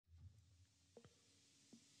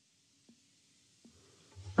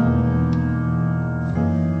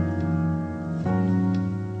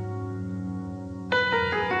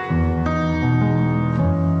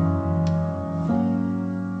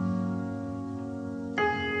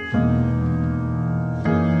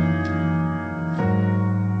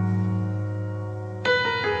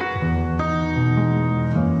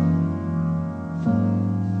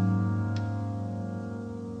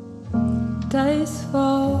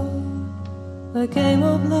a game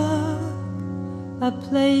of luck. I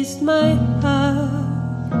placed my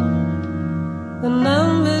heart, the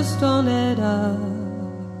numbers don't add up.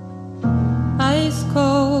 Ice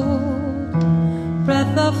cold,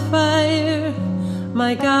 breath of fire.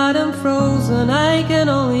 My God, I'm frozen. I can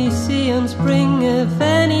only see in spring if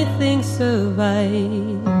anything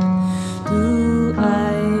survives. Do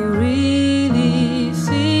I really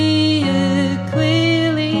see it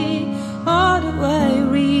clearly, or do I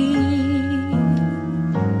read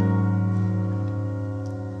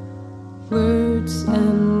words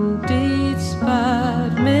and deeds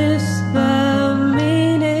but miss the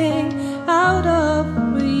meaning out of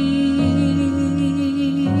reach?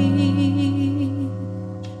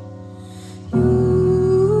 You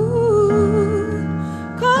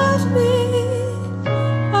cause me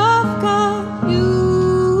off guard. You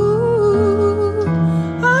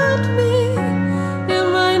haunt me in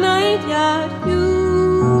my night yard. You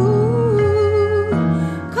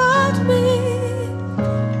caught me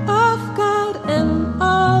off guard, and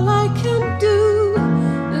all I can do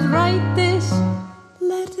is write this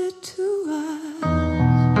letter to us.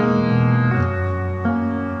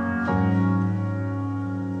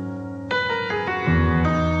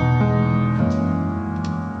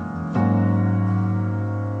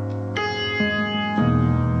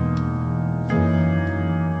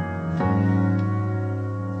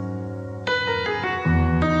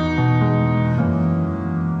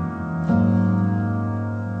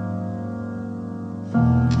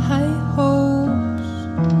 High hopes,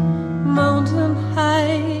 mountain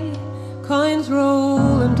high, coins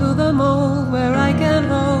roll into the mold where I can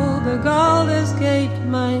hold the gold escaped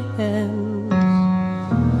my hands.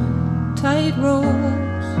 Tight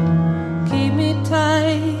ropes keep me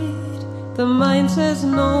tight. The mind says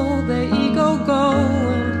no, the ego go,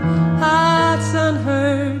 and hearts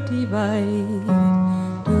unheard divide.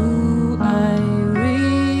 Do I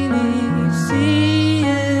really see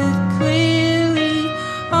it clearly,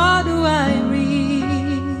 or do I read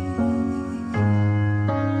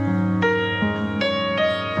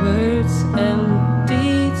words and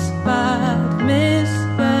deeds but miss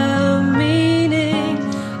the meaning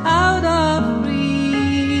out of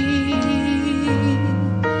reach?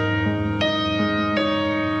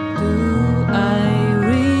 Do I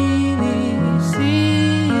really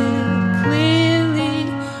see it clearly,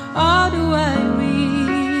 or do I read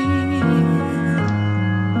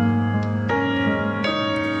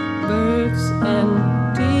words and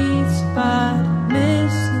deeds but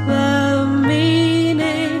miss the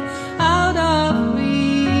meaning out of reach?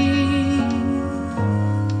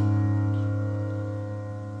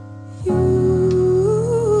 You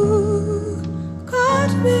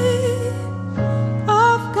caught me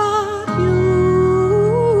off guard. You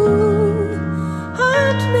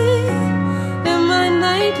haunt me in my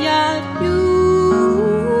night yard. You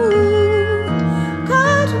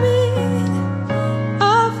caught me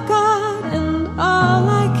off guard, and all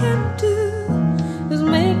I can do is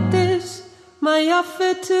make this my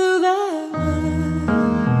offer to the world,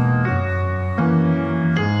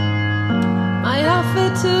 my offer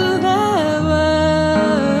to